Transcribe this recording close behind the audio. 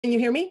Can you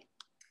hear me?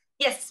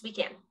 Yes, we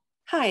can.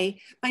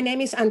 Hi, my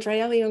name is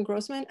Andrea Leon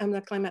Grossman. I'm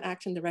the Climate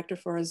Action Director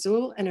for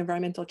Azul, an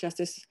environmental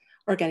justice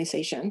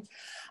organization.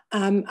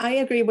 I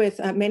agree with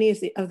many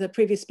of the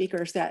previous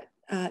speakers that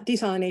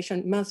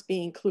desalination must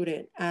be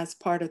included as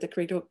part of the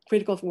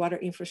critical water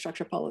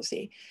infrastructure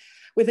policy.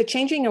 With a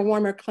changing and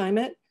warmer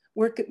climate,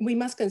 we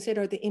must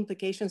consider the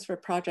implications for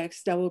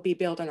projects that will be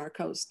built on our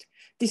coast.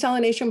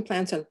 Desalination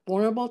plants are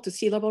vulnerable to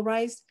sea level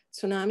rise,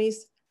 tsunamis,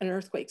 and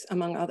earthquakes,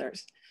 among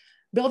others.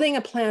 Building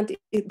a plant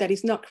that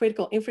is not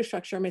critical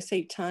infrastructure may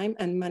save time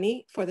and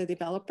money for the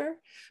developer,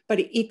 but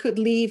it could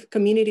leave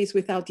communities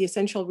without the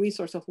essential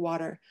resource of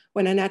water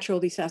when a natural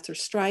disaster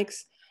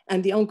strikes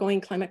and the ongoing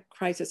climate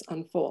crisis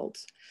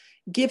unfolds.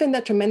 Given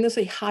the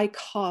tremendously high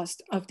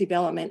cost of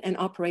development and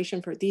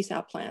operation for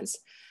desal plants,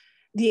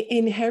 the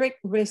inherent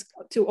risk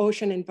to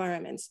ocean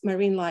environments,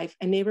 marine life,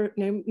 and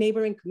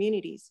neighboring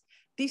communities,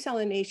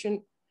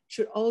 desalination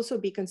should also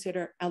be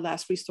considered a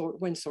last resort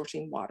when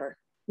sourcing water,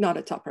 not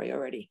a top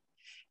priority.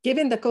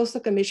 Given the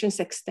Coastal Commission's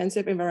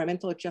extensive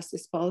environmental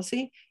justice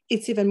policy,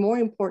 it's even more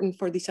important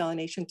for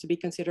desalination to be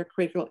considered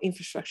critical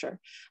infrastructure,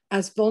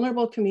 as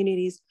vulnerable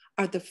communities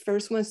are the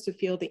first ones to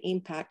feel the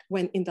impact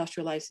when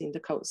industrializing the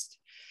coast.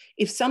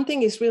 If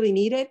something is really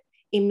needed,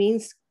 it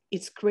means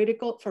it's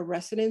critical for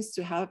residents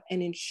to have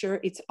and ensure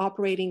it's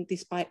operating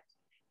despite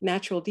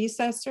natural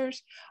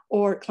disasters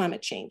or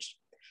climate change.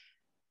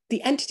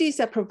 The entities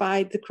that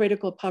provide the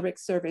critical public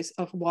service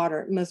of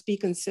water must be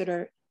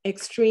considered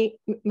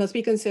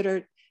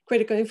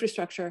critical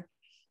infrastructure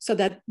so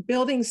that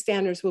building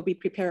standards will be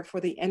prepared for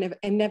the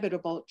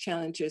inevitable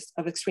challenges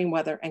of extreme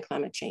weather and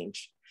climate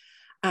change.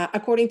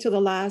 According to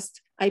the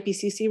last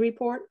IPCC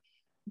report,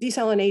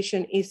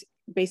 desalination is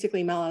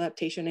basically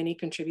maladaptation and it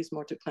contributes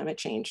more to climate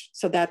change.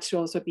 So that should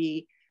also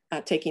be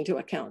taken into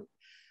account.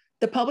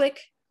 The public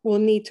will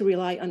need to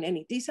rely on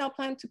any desal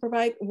plant to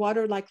provide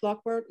water like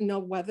clockwork.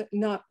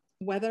 Not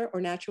weather or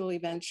natural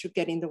events should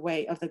get in the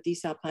way of the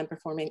desal plant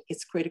performing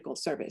its critical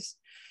service.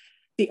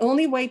 The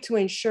only way to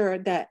ensure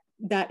that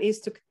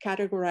is to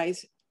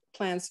categorize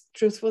plants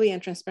truthfully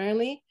and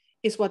transparently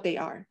is what they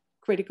are,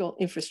 critical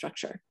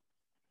infrastructure.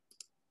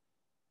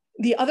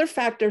 The other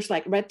factors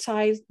like red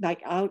tides,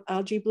 like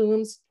algae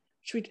blooms,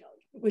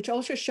 which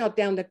also shut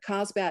down the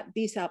Carlsbad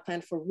desal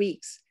plant for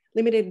weeks,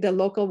 limited the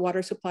local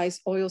water supplies,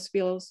 oil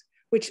spills,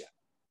 which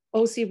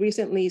OC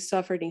recently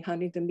suffered in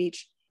Huntington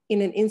Beach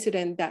in an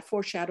incident that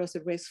foreshadows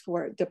the risk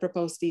for the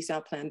proposed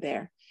desal plant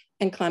there,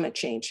 and climate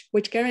change,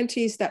 which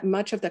guarantees that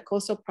much of the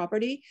coastal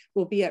property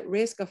will be at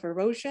risk of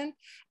erosion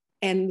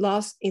and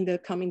loss in the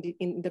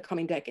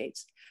coming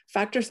decades.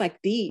 Factors like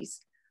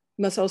these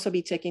must also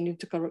be taken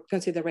into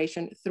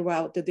consideration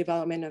throughout the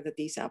development of the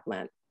desal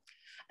plant.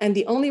 And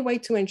the only way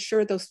to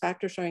ensure those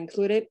factors are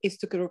included is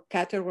to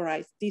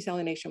categorize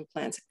desalination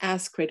plants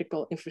as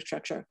critical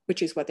infrastructure,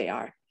 which is what they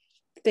are.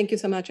 Thank you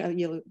so much. I'll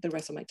yield the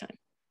rest of my time.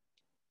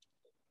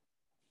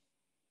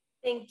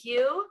 Thank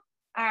you.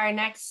 Our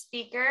next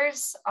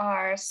speakers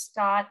are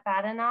Scott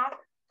Badenoch,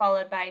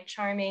 followed by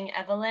Charming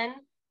Evelyn,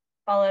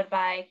 followed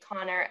by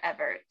Connor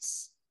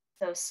Everts.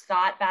 So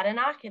Scott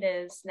Badenoch, it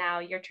is now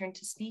your turn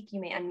to speak. You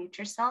may unmute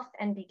yourself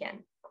and begin.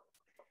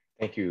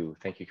 Thank you,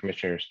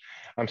 commissioners.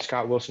 I'm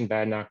Scott Wilson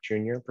Badenoch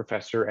Jr.,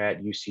 professor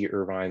at UC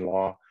Irvine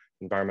Law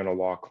Environmental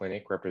Law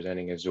Clinic,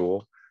 representing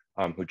Azul,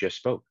 who just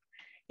spoke.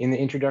 In the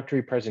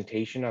introductory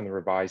presentation on the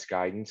revised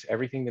guidance,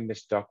 everything that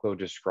Ms. Ducklow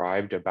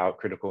described about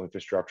critical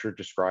infrastructure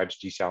describes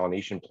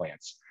desalination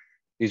plants.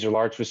 These are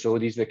large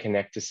facilities that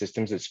connect to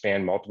systems that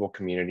span multiple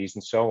communities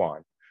and so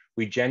on.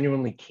 We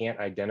genuinely can't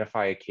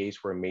identify a case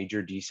where a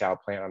major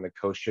desal plant on the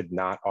coast should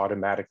not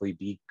automatically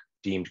be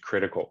deemed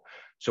critical.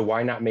 So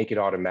why not make it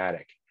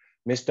automatic?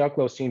 Ms.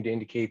 Ducklow seemed to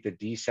indicate that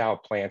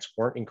desal plants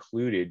weren't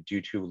included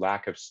due to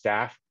lack of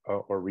staff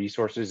or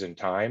resources and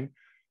time.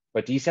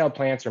 But desal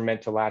plants are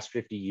meant to last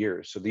 50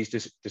 years. So these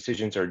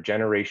decisions are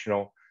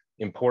generational,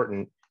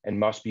 important, and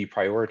must be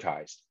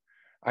prioritized.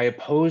 I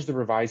oppose the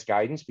revised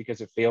guidance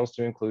because it fails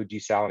to include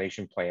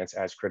desalination plants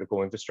as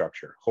critical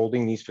infrastructure,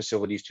 holding these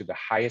facilities to the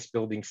highest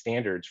building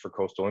standards for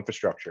coastal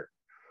infrastructure.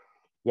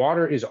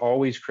 Water is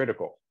always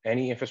critical.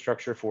 Any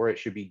infrastructure for it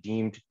should be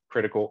deemed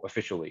critical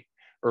officially.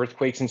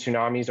 Earthquakes and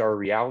tsunamis are a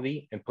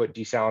reality and put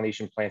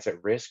desalination plants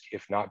at risk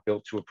if not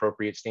built to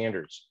appropriate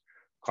standards.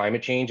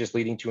 Climate change is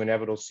leading to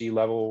inevitable sea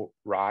level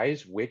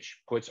rise, which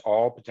puts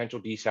all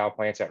potential desal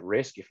plants at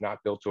risk if not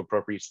built to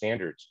appropriate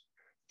standards.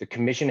 The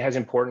Commission has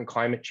important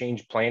climate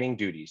change planning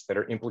duties that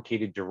are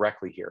implicated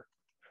directly here.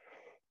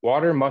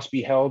 Water must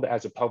be held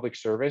as a public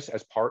service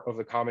as part of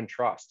the common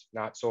trust,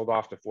 not sold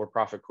off to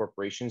for-profit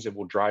corporations that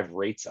will drive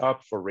rates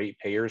up for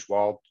ratepayers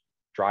while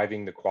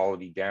driving the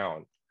quality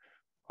down.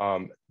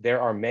 There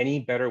are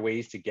many better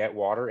ways to get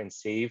water and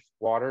save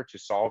water to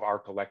solve our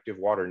collective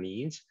water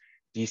needs.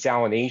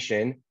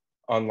 Desalination,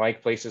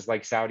 unlike places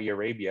like Saudi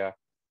Arabia,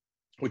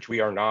 which we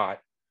are not,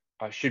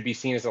 should be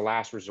seen as a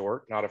last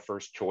resort, not a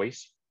first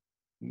choice.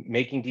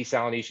 Making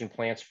desalination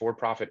plants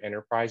for-profit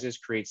enterprises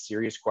creates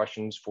serious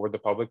questions for the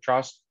public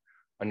trust.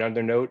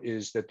 Another note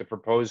is that the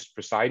proposed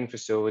Poseidon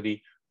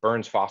facility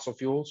burns fossil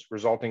fuels,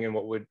 resulting in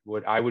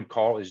what I would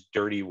call is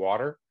dirty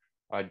water,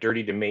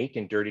 dirty to make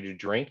and dirty to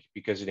drink,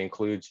 because it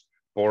includes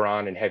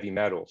boron and heavy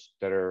metals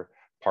that are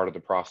part of the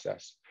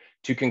process.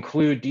 To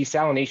conclude,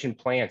 desalination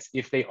plants,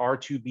 if they are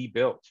to be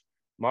built,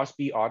 must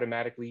be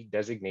automatically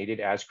designated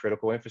as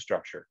critical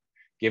infrastructure.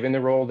 Given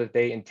the role that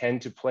they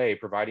intend to play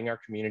providing our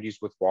communities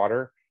with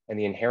water and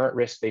the inherent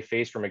risks they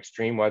face from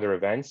extreme weather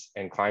events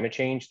and climate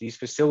change, these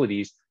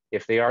facilities,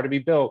 if they are to be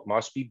built,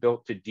 must be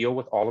built to deal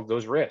with all of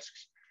those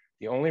risks.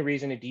 The only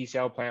reason a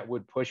desal plant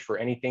would push for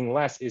anything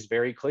less is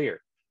very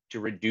clear: to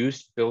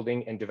reduce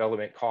building and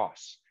development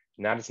costs,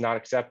 and that is not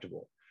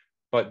acceptable.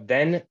 But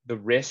then the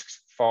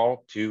risks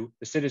fall to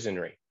the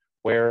citizenry,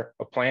 where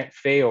a plant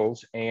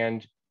fails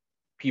and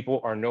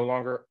people are no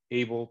longer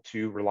able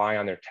to rely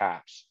on their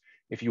taps.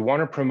 If you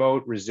want to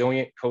promote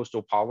resilient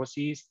coastal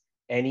policies,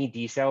 any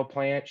desal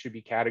plant should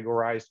be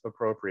categorized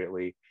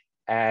appropriately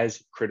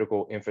as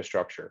critical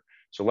infrastructure.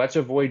 So let's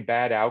avoid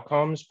bad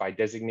outcomes by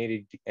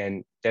designate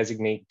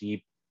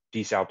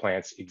desal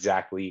plants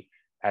exactly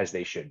as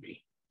they should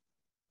be.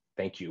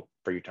 Thank you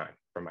for your time.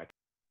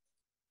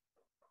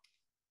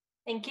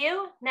 Thank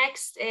you.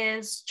 Next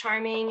is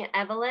Charming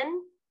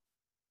Evelyn.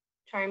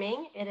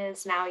 Charming, it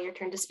is now your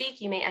turn to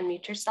speak. You may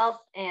unmute yourself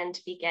and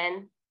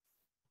begin.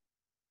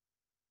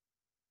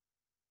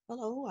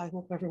 Hello, I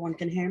hope everyone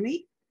can hear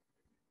me.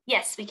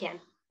 Yes, we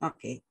can.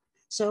 Okay,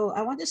 so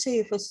I want to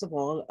say, first of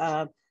all,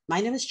 my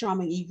name is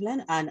Charming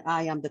Evelyn, and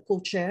I am the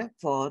co-chair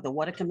for the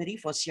Water Committee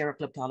for Sierra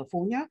Club,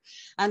 California,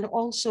 and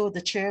also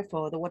the chair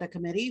for the Water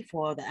Committee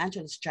for the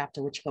Angeles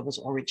chapter, which covers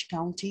Orange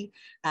County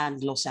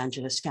and Los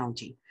Angeles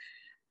County.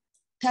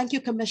 Thank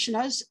you,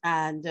 commissioners,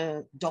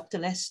 and Dr.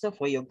 Lester,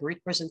 for your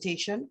great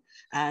presentation,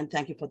 and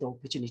thank you for the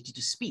opportunity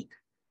to speak.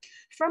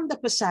 From the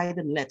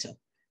Poseidon letter,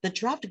 the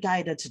draft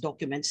guidance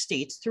document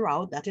states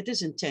throughout that it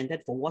is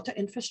intended for water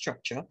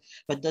infrastructure,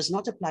 but does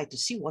not apply to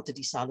seawater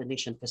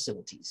desalination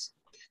facilities,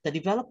 the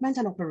development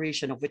and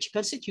operation of which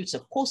constitutes a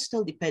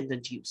coastal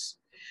dependent use.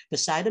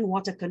 Poseidon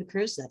Water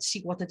concurs that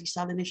seawater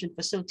desalination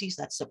facilities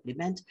that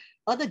supplement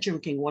other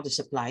drinking water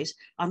supplies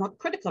are not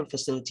critical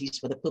facilities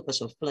for the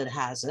purpose of flood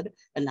hazard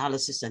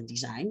analysis and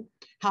design.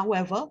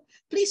 However,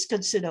 please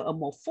consider a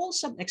more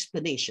fulsome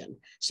explanation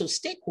so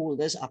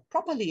stakeholders are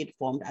properly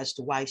informed as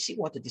to why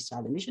seawater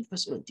desalination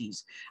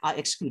facilities are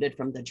excluded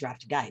from the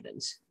draft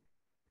guidance.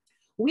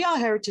 We are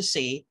here to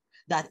say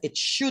that it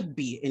should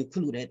be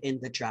included in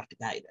the draft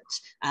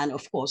guidance. And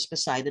of course,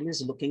 Poseidon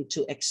is looking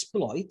to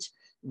exploit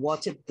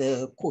what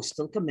the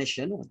Coastal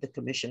Commission or the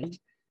Commission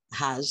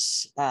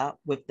has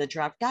with the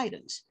draft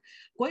guidance.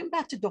 Going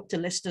back to Dr.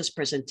 Lister's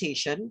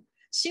presentation,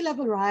 sea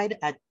level rise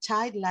at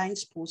tide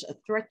lines pose a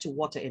threat to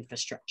water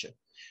infrastructure.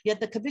 Yet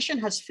the Commission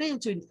has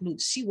failed to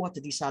include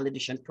seawater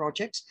desalination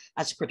projects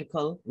as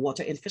critical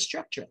water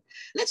infrastructure.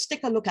 Let's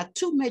take a look at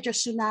two major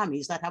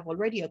tsunamis that have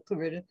already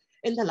occurred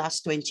in the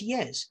last 20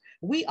 years.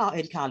 We are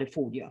in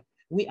California.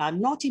 We are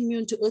not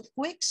immune to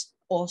earthquakes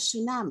or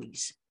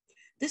tsunamis.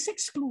 This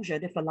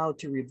exclusion, if allowed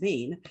to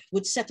remain,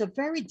 would set a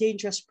very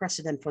dangerous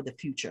precedent for the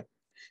future.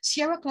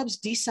 Sierra Club's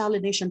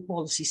desalination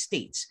policy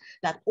states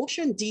that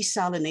ocean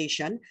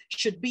desalination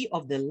should be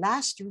of the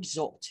last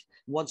resort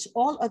once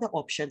all other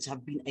options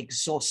have been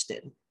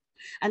exhausted.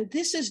 And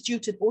this is due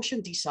to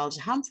ocean desal's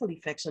harmful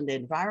effects on the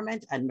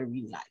environment and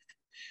marine life.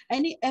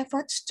 Any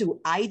efforts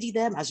to ID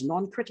them as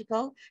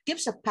non-critical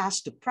gives a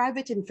pass to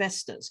private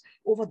investors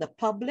over the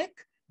public,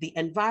 the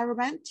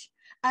environment,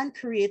 and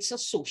creates a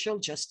social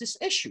justice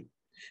issue,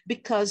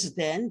 because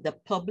then the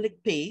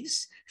public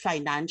pays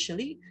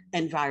financially,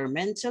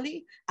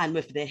 environmentally, and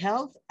with their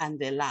health and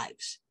their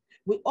lives.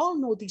 We all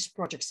know these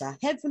projects are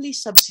heavily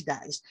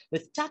subsidized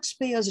with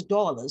taxpayers'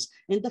 dollars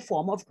in the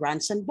form of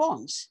grants and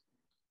bonds.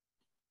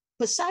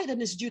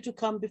 Poseidon is due to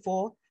come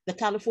before the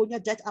California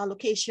Debt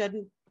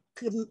Allocation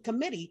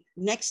Committee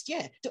next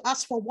year to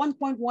ask for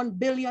 $1.1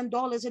 billion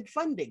in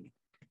funding.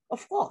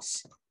 Of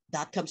course,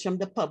 that comes from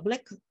the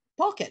public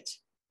pocket.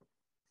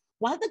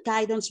 While the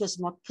guidance was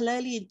not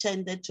clearly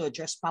intended to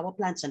address power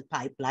plants and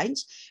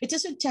pipelines, it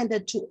is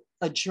intended to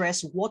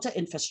address water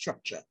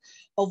infrastructure,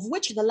 of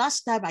which the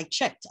last time I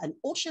checked, an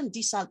ocean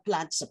desal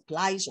plant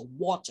supplies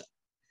water.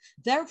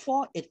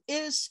 Therefore, it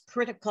is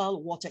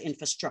critical water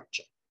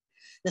infrastructure.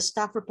 The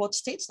staff report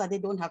states that they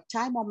don't have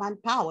time or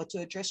manpower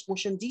to address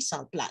ocean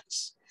desal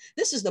plants.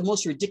 This is the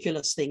most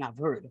ridiculous thing I've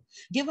heard,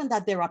 given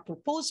that there are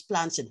proposed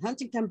plants in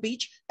Huntington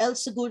Beach, El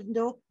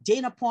Segundo,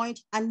 Dana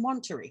Point, and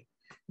Monterey.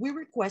 We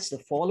request the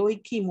following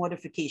key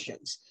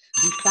modifications: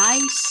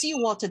 define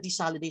seawater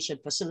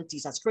desalination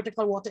facilities as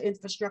critical water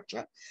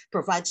infrastructure,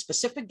 provide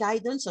specific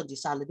guidance on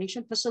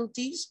desalination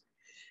facilities.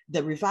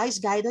 The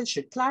revised guidance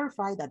should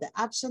clarify that the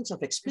absence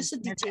of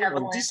explicit detail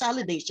on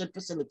desalination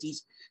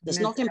facilities does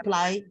not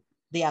imply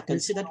they are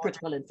considered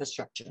critical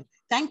infrastructure.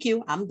 Thank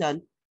you, I'm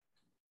done.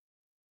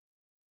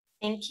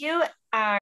 Thank you.